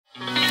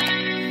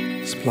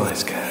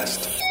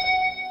Splicecast.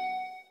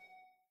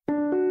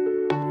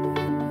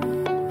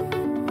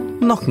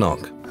 Knock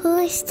knock.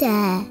 Who's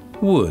there?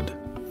 Wood.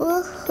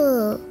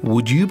 Woohoo!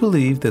 Would you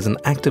believe there's an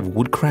active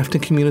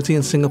woodcrafting community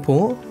in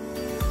Singapore?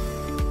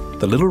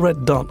 The Little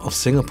Red Dot of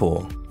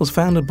Singapore was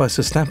founded by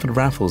Sir Stamford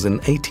Raffles in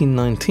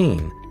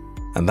 1819,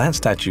 and that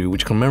statue,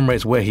 which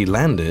commemorates where he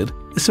landed,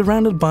 is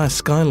surrounded by a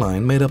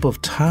skyline made up of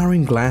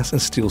towering glass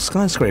and steel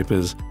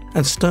skyscrapers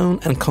and stone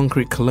and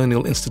concrete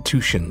colonial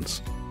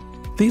institutions.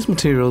 These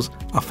materials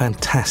are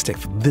fantastic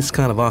for this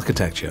kind of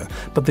architecture,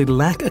 but they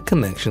lack a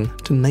connection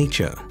to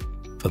nature.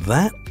 For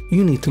that,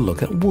 you need to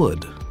look at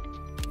wood.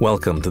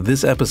 Welcome to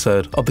this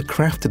episode of the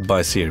Crafted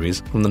By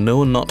series from the Know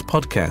or Not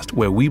podcast,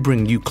 where we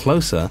bring you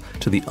closer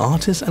to the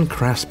artists and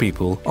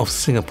craftspeople of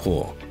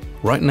Singapore.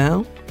 Right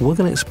now, we're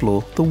going to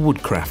explore the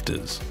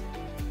woodcrafters.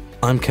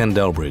 I'm Ken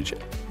Delbridge.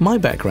 My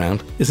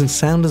background is in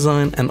sound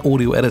design and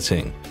audio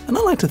editing, and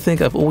I like to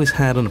think I've always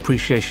had an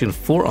appreciation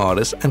for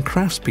artists and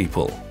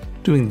craftspeople.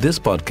 Doing this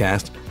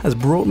podcast has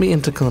brought me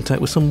into contact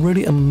with some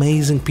really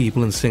amazing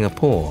people in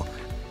Singapore,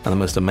 and the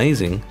most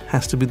amazing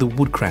has to be the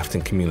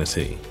woodcrafting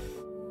community.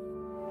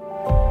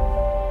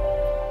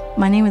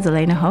 My name is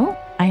Elena Ho.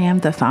 I am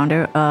the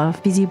founder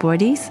of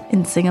Busyboardies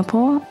in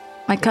Singapore.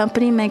 My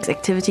company makes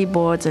activity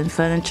boards and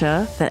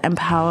furniture that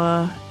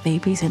empower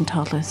babies and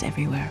toddlers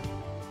everywhere.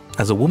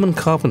 As a woman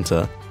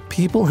carpenter,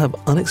 people have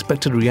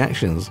unexpected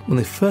reactions when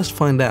they first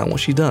find out what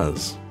she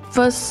does.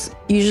 First,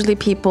 usually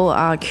people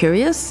are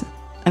curious,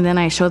 and then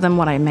I show them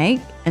what I make,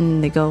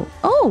 and they go,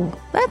 "Oh,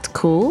 that's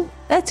cool.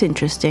 That's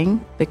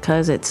interesting,"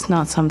 because it's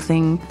not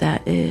something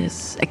that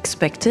is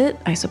expected,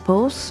 I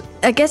suppose.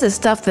 I guess it's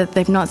stuff that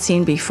they've not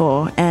seen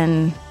before,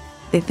 and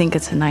they think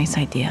it's a nice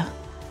idea.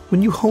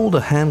 When you hold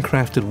a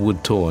handcrafted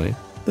wood toy,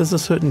 there's a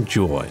certain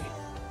joy.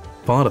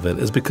 Part of it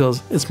is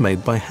because it's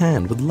made by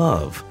hand with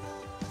love.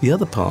 The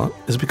other part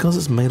is because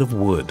it's made of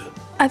wood.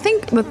 I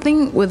think the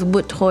thing with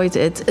wood toys,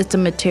 it's a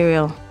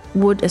material.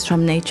 Wood is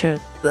from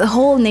nature. The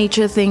whole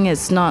nature thing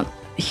is not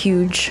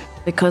huge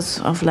because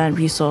of land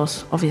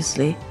resource,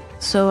 obviously.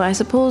 So I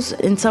suppose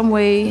in some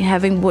way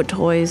having wood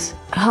toys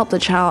help the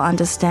child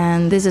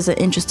understand this is an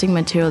interesting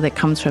material that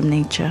comes from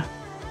nature.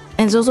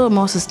 And it's also a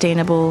more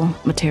sustainable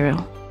material.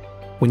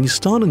 When you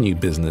start a new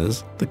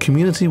business, the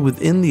community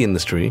within the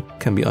industry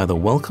can be either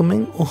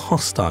welcoming or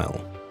hostile.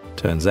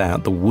 Turns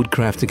out the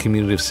woodcrafting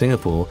community of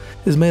Singapore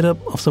is made up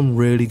of some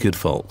really good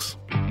folks.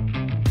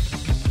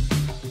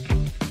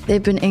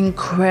 They've been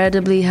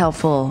incredibly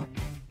helpful.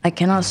 I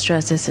cannot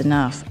stress this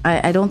enough.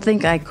 I don't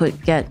think I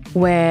could get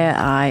where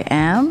I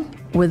am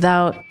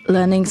without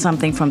learning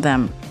something from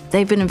them.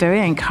 They've been very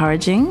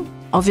encouraging.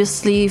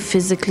 Obviously,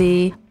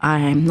 physically,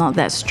 I'm not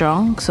that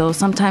strong. So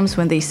sometimes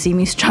when they see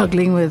me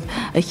struggling with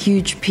a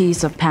huge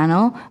piece of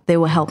panel, they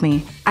will help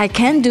me. I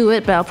can do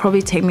it, but it'll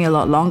probably take me a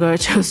lot longer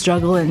to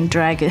struggle and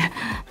drag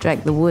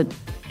the wood.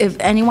 If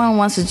anyone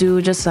wants to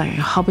do just like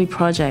a hobby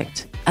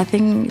project, I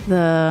think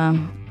the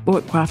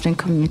woodcrafting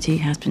community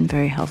has been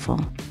very helpful.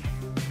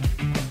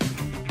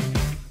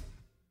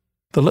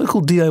 The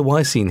local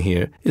DIY scene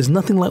here is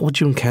nothing like what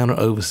you encounter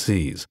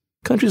overseas.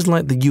 Countries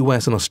like the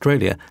US and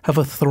Australia have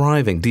a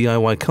thriving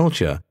DIY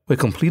culture where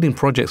completing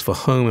projects for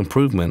home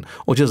improvement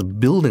or just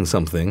building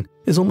something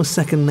is almost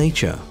second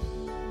nature.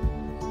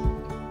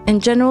 In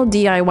general,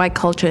 DIY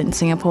culture in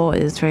Singapore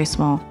is very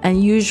small,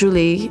 and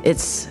usually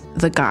it's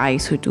the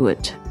guys who do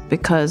it,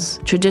 because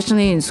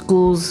traditionally in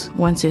schools,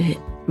 once you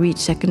reach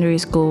secondary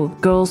school,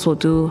 girls will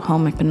do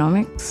home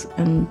economics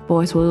and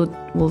boys will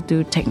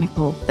do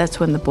technical. That's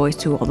when the boys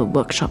do all the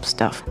workshop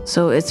stuff.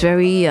 So it's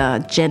very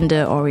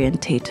gender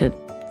orientated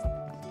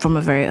from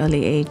a very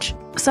early age.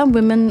 Some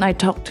women I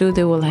talked to,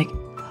 they were like,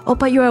 "Oh,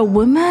 but you're a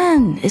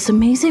woman. It's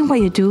amazing what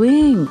you're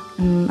doing."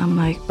 And I'm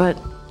like, but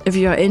if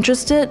you're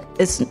interested,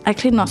 it's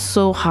actually not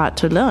so hard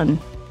to learn.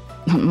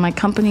 My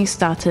company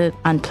started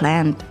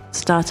unplanned,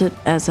 started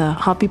as a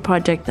hobby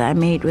project that I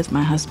made with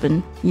my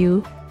husband,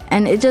 Yu.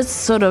 And it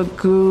just sort of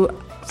grew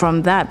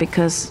from that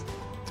because,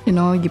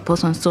 you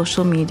post on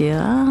social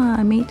media,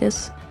 I made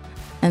this.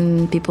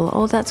 And people,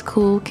 "Oh, that's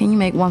cool. Can you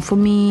make one for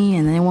me?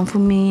 And then one for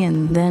me."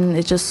 And then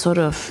it just sort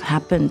of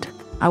happened.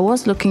 I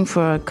was looking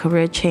for a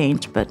career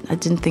change, but I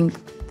didn't think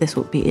this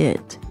would be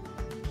it.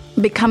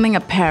 Becoming a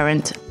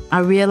parent, I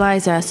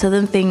realized there are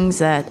certain things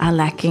that are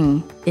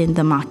lacking in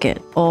the market.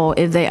 Or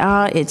if they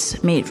are,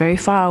 it's made very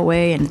far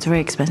away and it's very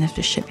expensive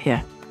to ship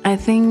here. I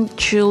think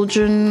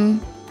children,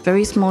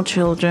 very small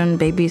children,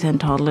 babies and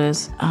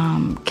toddlers,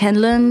 can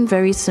learn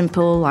very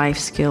simple life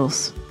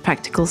skills,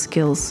 practical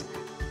skills.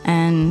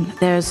 And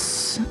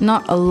there's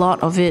not a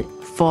lot of it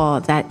for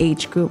that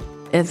age group.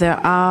 If there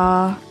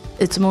are,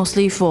 it's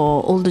mostly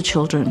for older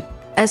children.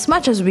 As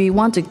much as we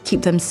want to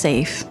keep them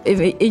safe, if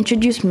we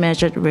introduce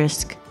measured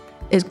risk,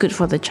 it's good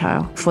for the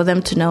child, for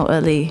them to know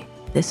early,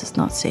 this is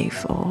not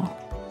safe, or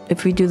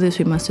if we do this,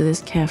 we must do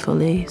this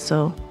carefully.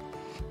 So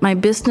my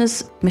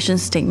business mission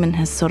statement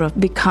has sort of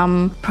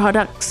become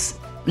products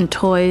and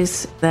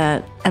toys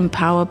that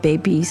empower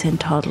babies and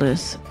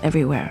toddlers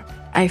everywhere.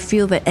 I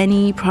feel that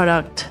any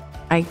product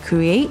I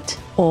create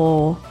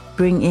or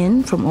bring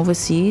in from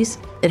overseas,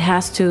 it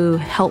has to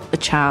help a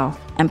child,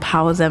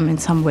 empower them in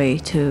some way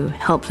to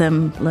help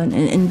them learn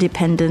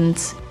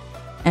independence.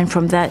 And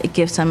from that, it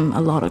gives them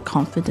a lot of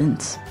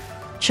confidence.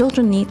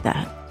 Children need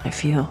that, I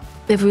feel.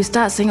 If we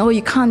start saying, oh,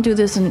 you can't do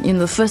this, and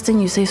the first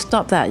thing you say,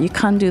 stop that, you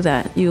can't do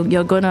that,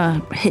 you're going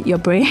to hit your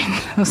brain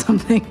or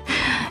something.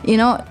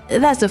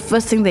 That's the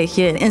first thing they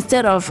hear,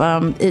 instead of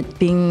it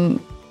being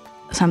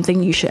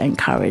something you should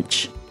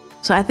encourage.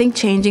 So I think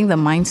changing the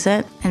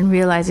mindset and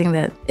realizing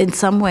that in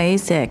some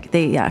ways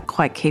they are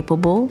quite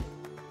capable.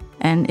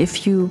 And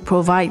if you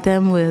provide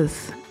them with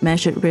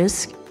measured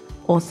risk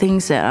or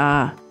things that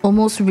are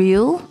almost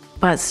real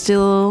but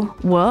still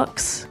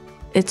works,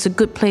 it's a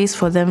good place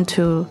for them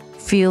to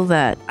feel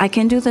that I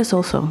can do this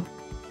also.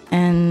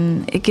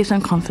 And it gives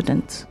them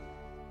confidence.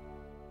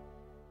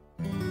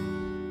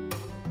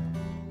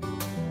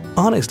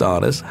 Our next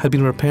artist had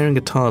been repairing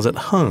guitars at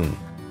home,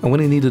 and when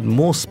he needed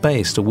more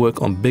space to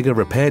work on bigger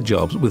repair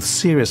jobs with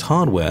serious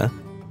hardware,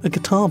 a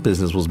guitar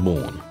business was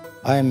born.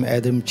 I'm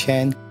Adam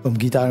Chan from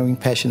Guitaring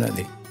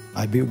Passionately.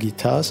 I build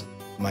guitars.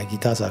 My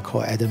guitars are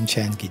called Adam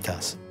Chan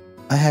guitars.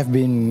 I have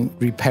been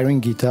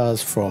repairing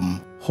guitars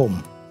from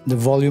home. The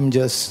volume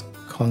just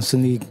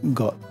constantly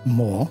got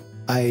more.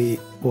 I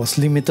was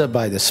limited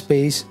by the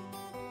space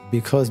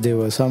because there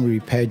were some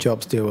repair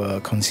jobs that were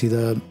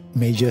considered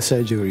major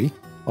surgery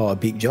or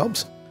big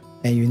jobs,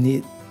 and you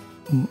need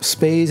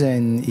space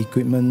and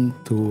equipment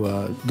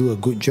to do a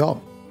good job.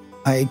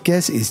 I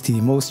guess it's the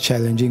most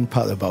challenging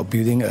part about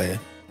building a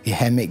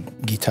handmade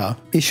guitar.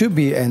 It should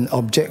be an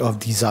object of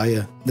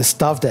desire. The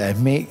stuff that I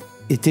make,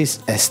 it is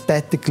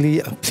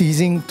aesthetically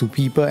pleasing to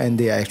people and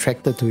they are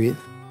attracted to it.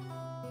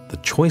 The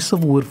choice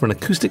of wood for an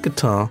acoustic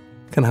guitar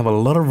can have a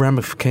lot of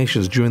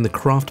ramifications during the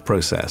craft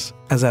process,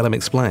 as Adam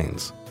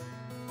explains.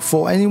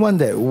 For anyone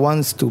that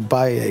wants to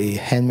buy a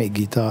handmade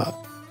guitar,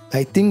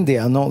 I think they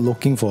are not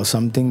looking for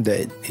something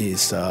that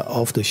is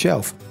off the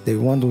shelf. They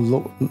want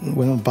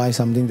to buy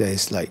something that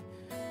is like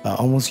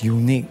almost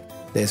unique.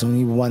 There's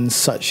only one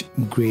such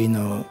grain,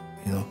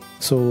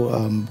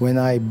 So when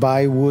I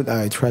buy wood,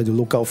 I try to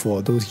look out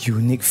for those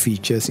unique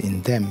features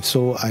in them,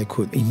 so I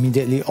could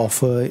immediately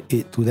offer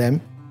it to them.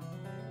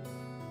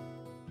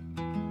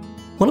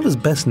 One of his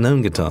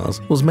best-known guitars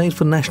was made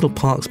for National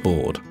Parks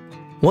Board.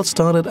 What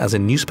started as a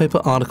newspaper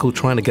article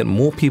trying to get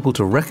more people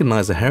to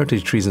recognize the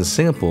heritage trees in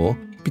Singapore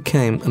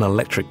became an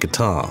electric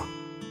guitar.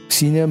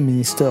 Senior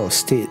Minister of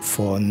State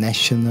for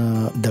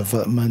National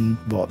Development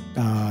Board,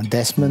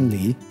 Desmond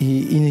Lee,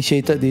 he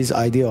initiated this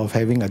idea of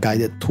having a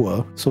guided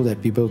tour so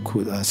that people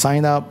could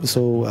sign up,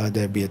 so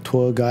there'd be a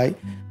tour guide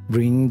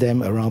bringing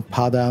them around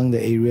Padang,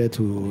 the area,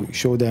 to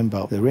show them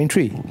about the rain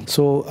tree.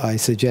 So I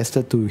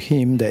suggested to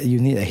him that you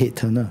need a head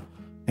turner.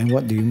 And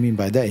what do you mean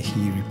by that?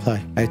 He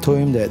replied. I told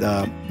him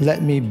that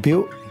let me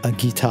build a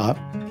guitar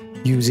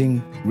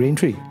using rain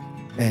tree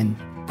and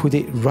put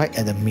it right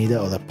at the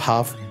middle of the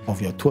path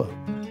of your tour.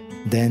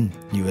 Then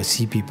you will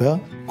see people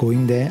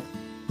going there,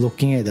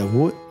 looking at the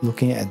wood,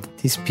 looking at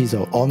this piece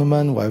of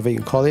ornament, whatever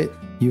you call it.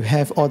 You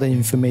have all the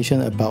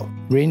information about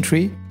rain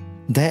tree,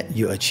 that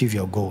you achieve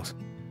your goals.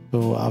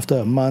 So after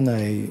a month,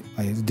 I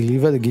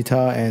delivered the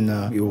guitar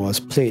and it was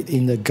played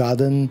in the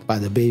Garden by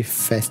the Bay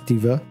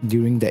Festival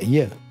during that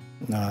year.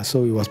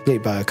 So it was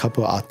played by a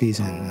couple of artists,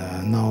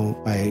 and now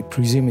I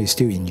presume it's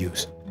still in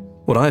use.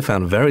 What I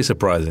found very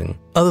surprising,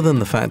 other than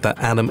the fact that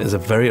Adam is a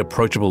very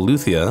approachable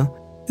luthier,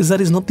 is that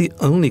he's not the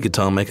only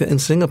guitar maker in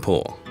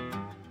Singapore.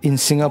 In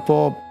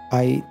Singapore,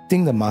 I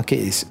think the market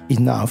is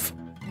enough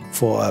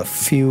for a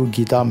few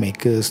guitar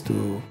makers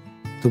to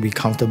be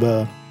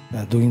comfortable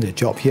doing the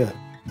job here.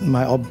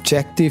 My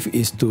objective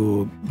is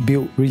to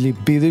build really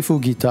beautiful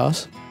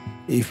guitars.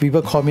 If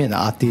people call me an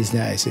artist,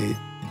 then I say,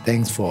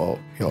 thanks for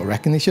your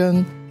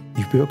recognition.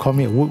 If people call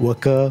me a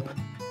woodworker,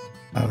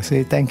 I will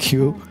say thank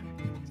you.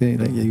 Say,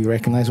 like, you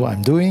recognize what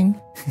I'm doing.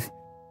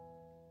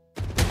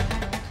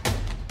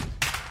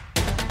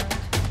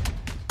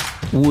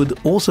 Wood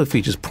also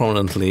features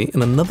prominently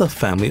in another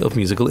family of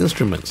musical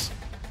instruments,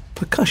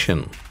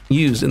 percussion,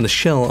 used in the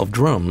shell of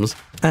drums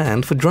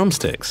and for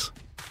drumsticks.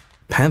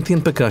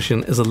 Pantheon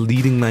Percussion is a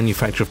leading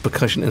manufacturer of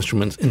percussion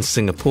instruments in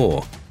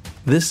Singapore.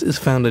 This is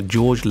founder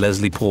George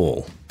Leslie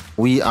Paul.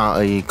 We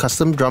are a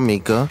custom drum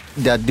maker.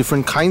 There are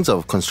different kinds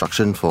of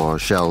construction for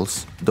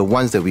shells. The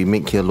ones that we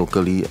make here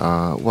locally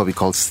are what we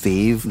call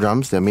stave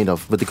drums. They're made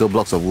of vertical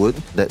blocks of wood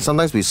that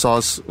sometimes we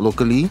source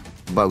locally,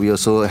 but we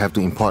also have to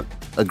import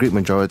a great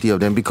majority of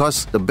them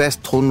because the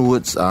best tone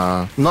woods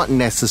are not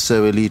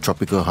necessarily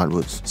tropical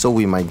hardwoods. So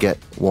we might get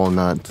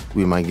walnut,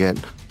 we might get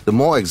the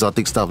more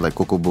exotic stuff like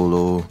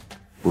cocobolo,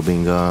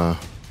 bubinga,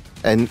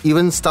 and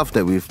even stuff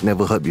that we've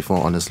never heard before,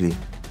 honestly.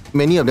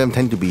 Many of them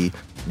tend to be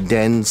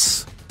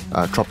dense,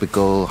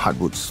 tropical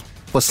hardwoods.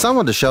 For some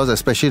of the shells,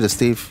 especially the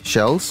stave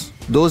shells,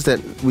 those that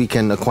we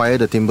can acquire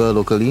the timber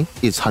locally,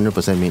 it's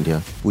 100% made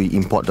here. We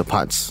import the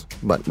parts,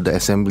 but the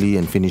assembly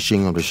and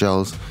finishing of the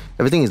shells,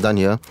 everything is done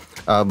here.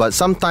 But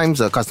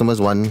sometimes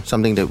customers want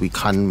something that we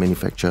can't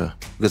manufacture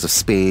because of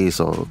space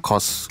or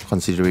cost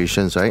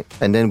considerations, right?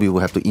 And then we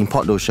will have to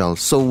import those shells.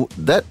 So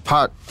that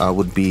part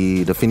would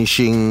be the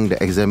finishing,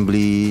 the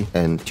assembly,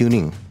 and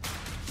tuning.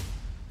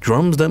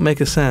 Drums don't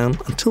make a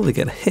sound until they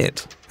get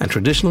hit, and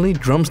traditionally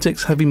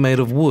drumsticks have been made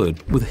of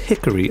wood, with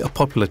hickory a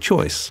popular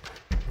choice.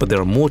 But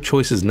there are more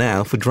choices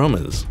now for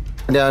drummers.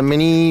 There are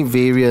many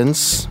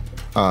variants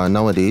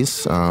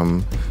nowadays.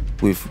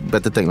 With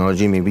better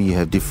technology, maybe you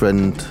have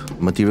different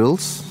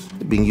materials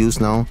being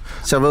used now.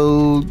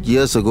 Several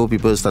years ago,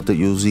 people started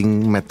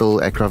using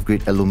metal,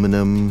 aircraft-grade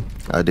aluminum.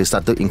 They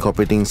started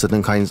incorporating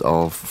certain kinds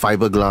of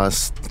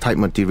fiberglass type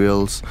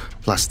materials,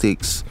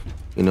 plastics,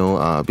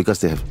 because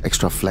they have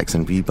extra flex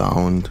and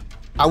rebound.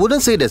 I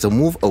wouldn't say there's a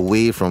move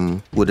away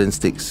from wooden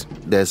sticks.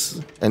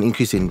 There's an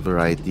increase in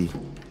variety.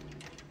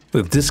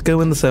 With disco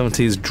in the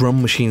 70s,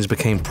 drum machines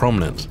became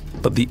prominent,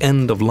 but the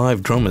end of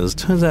live drummers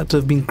turns out to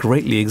have been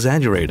greatly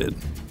exaggerated.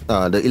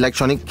 The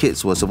electronic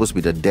kits were supposed to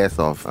be the death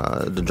of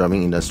the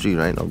drumming industry,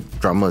 right? Or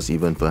drummers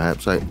even,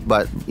 perhaps, right?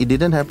 But it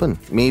didn't happen.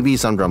 Maybe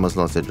some drummers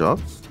lost their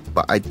jobs,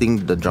 but I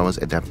think the drummers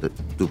adapted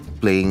to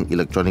playing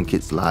electronic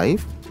kits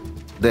live.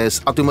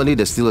 There's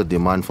still a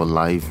demand for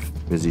live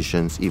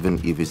musicians, even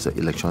if it's an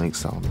electronic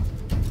sound.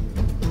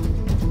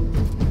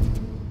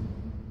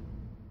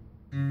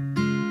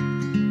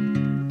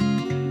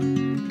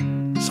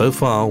 So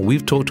far,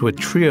 we've talked to a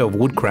trio of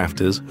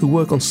woodcrafters who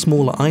work on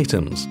smaller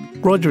items.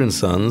 Roger &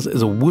 Sons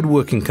is a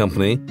woodworking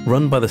company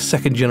run by the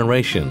second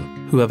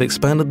generation, who have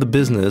expanded the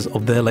business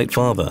of their late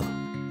father.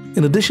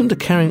 In addition to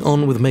carrying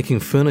on with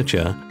making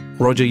furniture,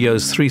 Roger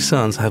Yeo's three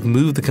sons have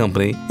moved the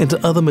company into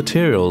other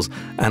materials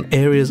and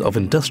areas of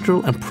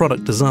industrial and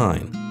product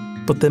design.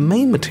 But their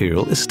main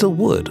material is still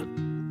wood.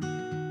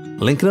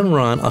 Lincoln and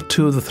Ryan are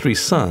two of the three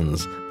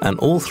sons, and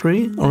all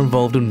three are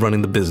involved in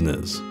running the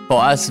business.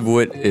 For us,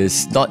 wood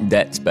is not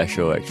that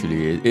special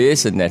actually. It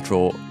is a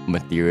natural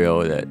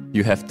material that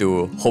you have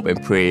to hope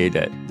and pray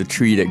that the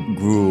tree that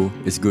grew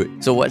is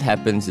good. So what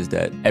happens is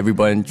that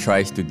everyone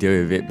tries to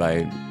deal with it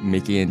by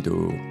making it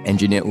into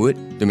engineered wood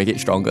to make it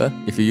stronger.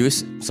 If you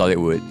use solid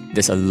wood,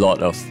 there's a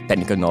lot of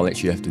technical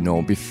knowledge you have to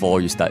know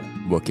before you start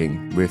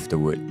working with the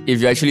wood.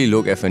 If you actually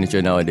look at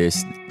furniture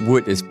nowadays,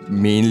 wood is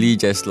mainly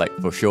just like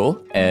for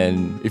show.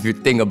 And if you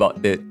think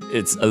about it,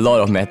 it's a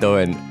lot of metal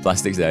and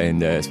plastics that are in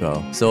there as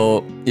well.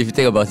 So if you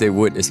think about it,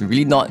 wood is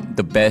really not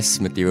the best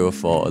material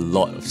for a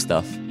lot of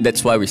stuff.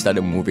 That's why we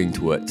started moving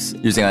towards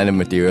using other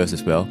materials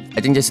as well.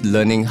 I think just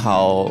learning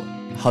how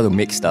to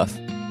make stuff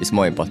is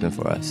more important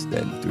for us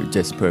than to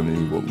just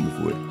permanently work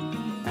with wood.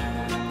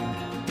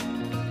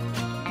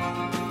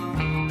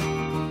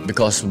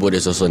 Because wood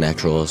is also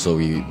natural, so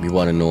we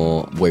want to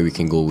know where we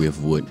can go with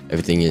wood.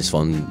 Everything is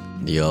from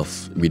the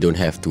earth. We don't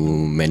have to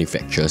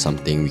manufacture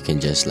something. We can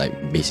just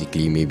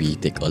basically maybe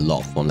take a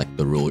log from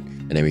the road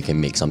and then we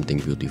can make something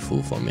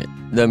beautiful from it.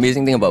 The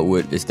amazing thing about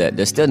wood is that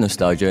there's still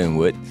nostalgia in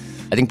wood.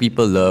 I think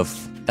people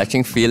love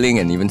touching, feeling,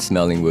 and even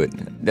smelling wood.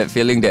 That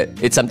feeling that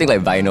it's something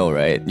like vinyl,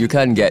 right? You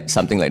can't get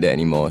something like that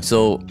anymore.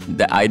 So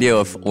the idea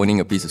of owning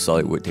a piece of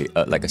solid wood,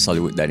 like a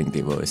solid wood dining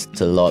table,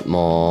 it's a lot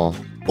more.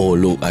 Oh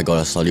look, I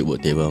got a solid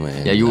wood table,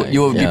 man. Yeah,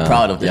 you will be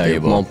proud of the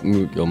table.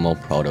 You're more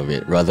proud of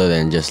it rather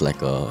than just like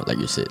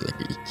you said, like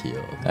an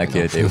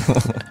IKEA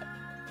table.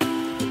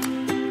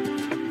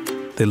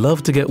 They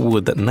love to get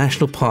wood that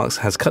national parks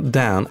has cut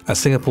down as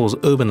Singapore's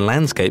urban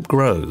landscape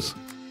grows.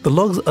 The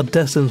logs are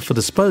destined for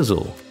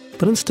disposal,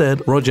 but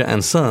instead Roger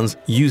and Sons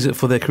use it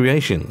for their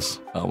creations.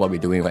 What we're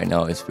doing right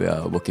now is we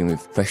are working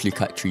with freshly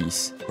cut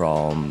trees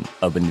from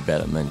urban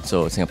development.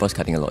 So Singapore's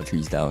cutting a lot of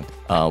trees down.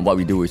 What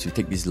we do is we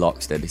take these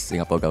logs that the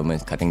Singapore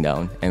government is cutting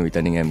down and we're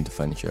turning them into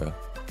furniture.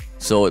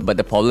 But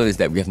the problem is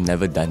that we have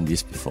never done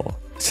this before.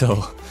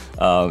 So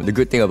the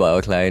good thing about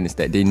our client is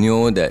that they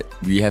know that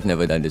we have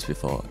never done this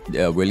before.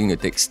 They are willing to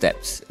take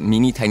steps,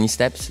 tiny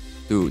steps,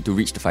 to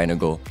reach the final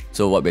goal.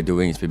 So what we're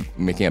doing is we're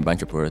making a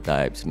bunch of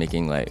prototypes,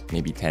 making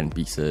maybe 10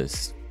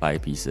 pieces,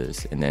 5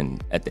 pieces, and then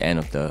at the end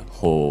of the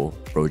whole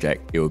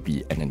project, it will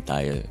be an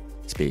entire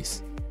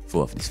space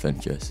full of these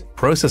furnitures.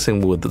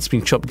 Processing wood that's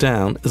been chopped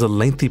down is a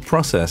lengthy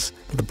process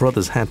that the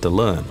brothers had to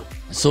learn.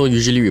 So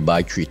usually we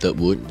buy treated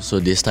wood. So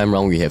this time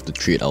around we have to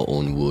treat our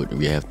own wood.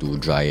 We have to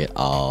dry it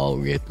out.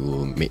 We have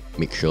to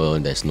make sure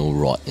there's no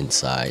rot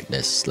inside.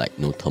 There's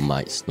no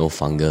termites, no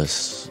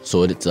fungus.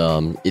 So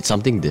it's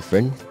something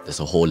different. There's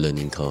a whole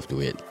learning curve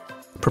to it.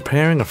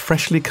 Preparing a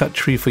freshly cut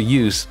tree for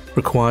use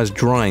requires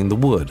drying the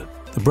wood.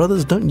 The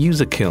brothers don't use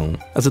a kiln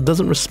as it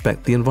doesn't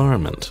respect the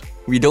environment.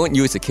 We don't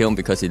use a kiln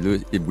because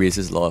it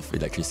wastes a lot of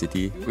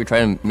electricity. We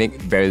try to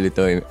make very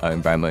little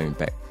environmental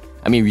impact.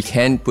 I mean, we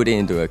can put it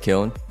into a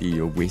kiln.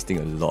 You're wasting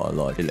a lot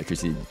of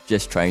electricity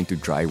just trying to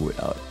dry wood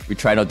out. We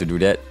try not to do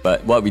that,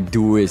 but what we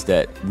do is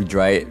that we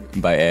dry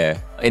it by air.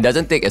 It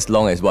doesn't take as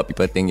long as what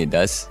people think it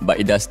does,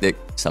 but it does take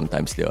some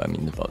time still. I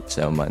mean, about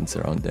 7 months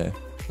around there.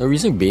 The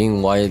reason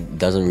being why it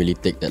doesn't really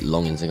take that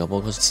long in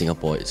Singapore, because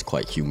Singapore is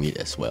quite humid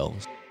as well.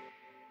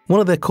 One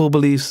of their core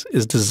beliefs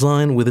is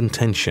design with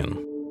intention.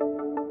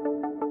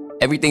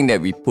 Everything that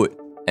we put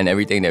and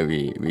everything that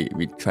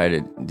we try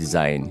to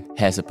design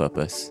has a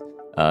purpose.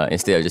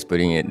 Instead of just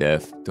putting it there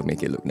to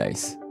make it look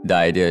nice. The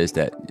idea is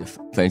that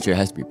furniture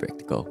has to be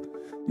practical.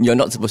 You're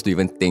not supposed to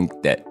even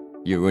think that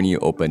you only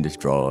open this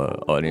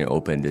drawer or you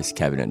open this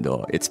cabinet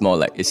door. It's more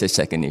like it's just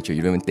second nature.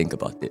 You don't even think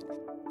about it.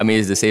 I mean,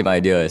 it's the same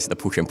idea as the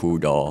push and pull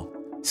door.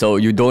 So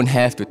you don't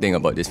have to think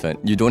about this.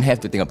 You don't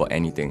have to think about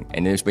anything.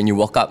 And then when you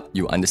walk up,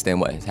 you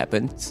understand what has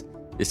happened.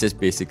 It's just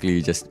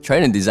basically just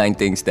trying to design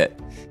things that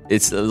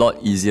it's a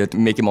lot easier to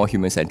make it more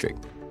human-centric.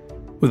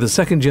 With the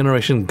second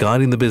generation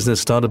guiding the business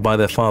started by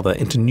their father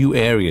into new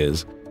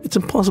areas, it's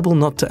impossible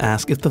not to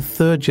ask if the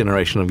third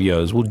generation of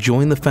Yeohs will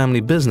join the family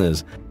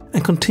business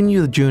and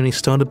continue the journey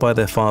started by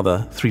their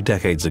father 3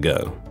 decades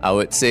ago. I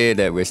would say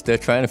that we're still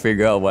trying to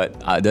figure out what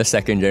other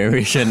second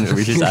generation,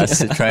 which is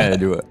us, trying to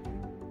do it.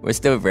 We're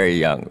still very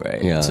young,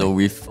 right? Yeah. So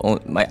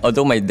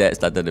although my dad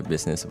started the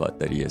business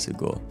about 30 years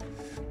ago,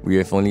 we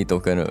have only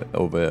taken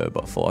over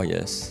about 4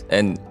 years.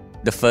 And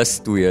the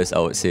first 2 years, I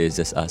would say, is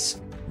just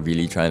us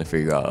really trying to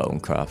figure out our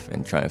own craft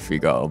and trying to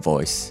figure out our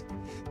voice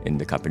in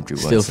the carpentry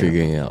world. Still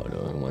figuring it out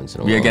though, once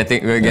in a while. We're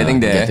getting there. Getting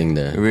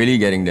there. We're really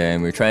getting there,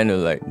 and we're trying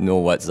to know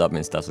what's up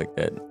and stuff like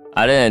that.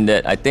 Other than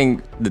that, I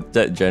think the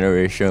third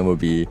generation it'll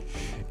be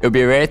a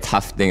very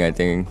tough thing. I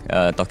think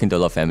talking to a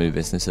lot of family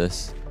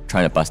businesses,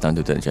 trying to pass down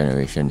to third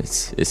generation,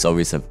 it's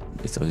always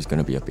going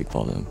to be a big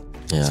problem.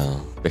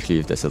 Yeah. Especially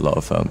if there's a lot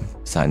of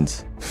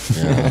sons.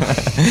 Yeah.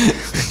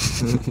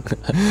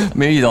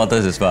 Maybe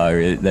daughters as well.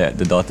 Really.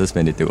 The daughters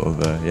when they took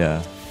over.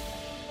 Yeah.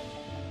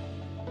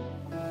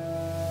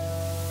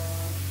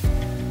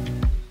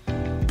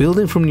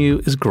 Building from new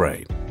is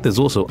great. There's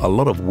also a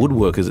lot of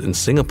woodworkers in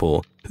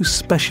Singapore who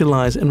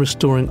specialize in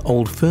restoring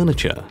old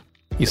furniture.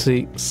 You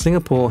see,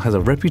 Singapore has a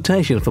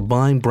reputation for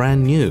buying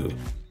brand new.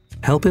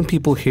 Helping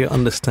people here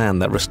understand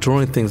that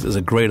restoring things is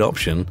a great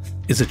option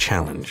is a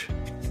challenge.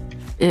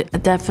 It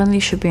definitely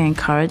should be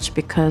encouraged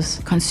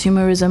because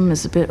consumerism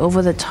is a bit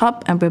over the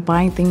top and we're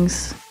buying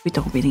things we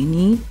don't really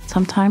need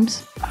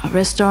sometimes.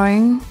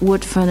 Restoring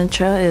wood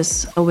furniture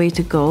is a way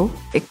to go.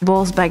 It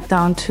boils back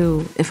down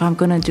to if I'm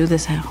going to do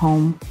this at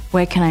home,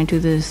 where can I do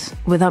this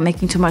without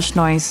making too much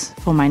noise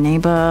for my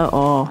neighbor,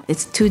 or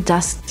it's too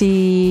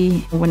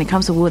dusty. When it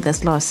comes to wood,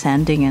 there's a lot of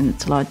sanding and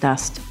it's a lot of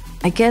dust.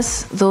 I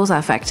guess those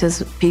are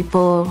factors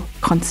people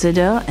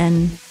consider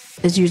and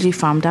it's usually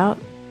farmed out.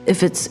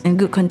 If it's in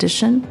good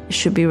condition, it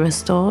should be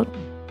restored.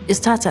 It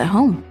starts at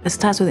home. It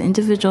starts with the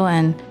individual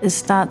and it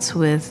starts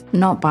with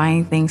not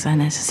buying things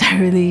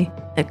unnecessarily.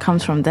 It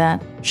comes from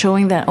that.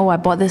 Showing that, I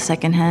bought this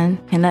secondhand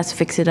and let's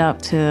fix it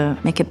up to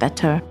make it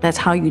better. That's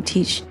how you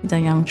teach the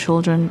young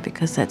children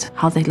because that's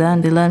how they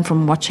learn. They learn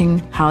from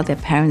watching how their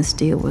parents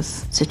deal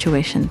with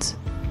situations.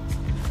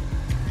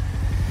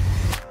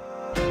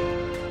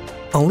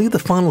 I'll leave the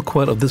final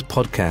quote of this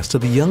podcast to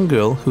the young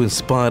girl who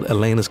inspired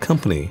Elena's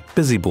company,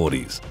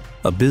 Busybodies,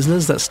 a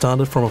business that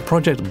started from a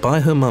project by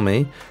her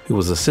mummy, who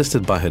was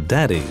assisted by her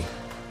daddy.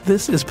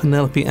 This is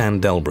Penelope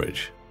Ann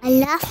Delbridge. I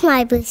love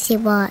my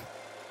Busybot.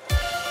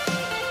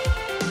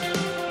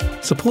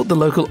 Support the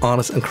local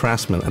artists and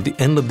craftsmen at the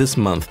end of this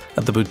month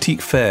at the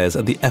boutique fairs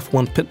at the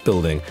F1 Pit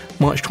Building,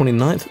 March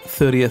 29th,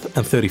 30th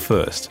and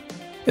 31st.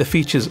 It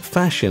features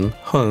fashion,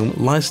 home,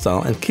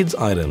 lifestyle and kids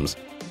items.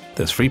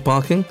 There's free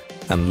parking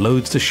and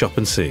loads to shop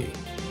and see.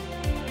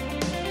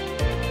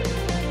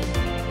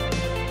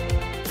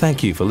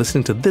 Thank you for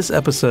listening to this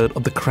episode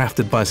of the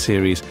Crafted By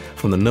series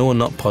from the No or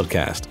Not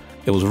podcast.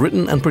 It was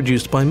written and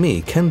produced by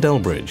me, Ken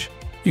Delbridge.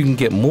 You can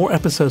get more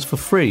episodes for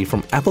free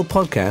from Apple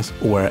Podcasts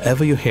or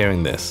wherever you're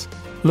hearing this.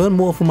 Learn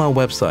more from our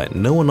website,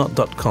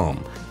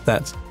 noornot.com.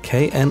 That's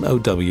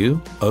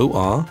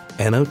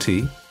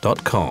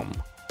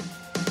KNOWORNOT.com.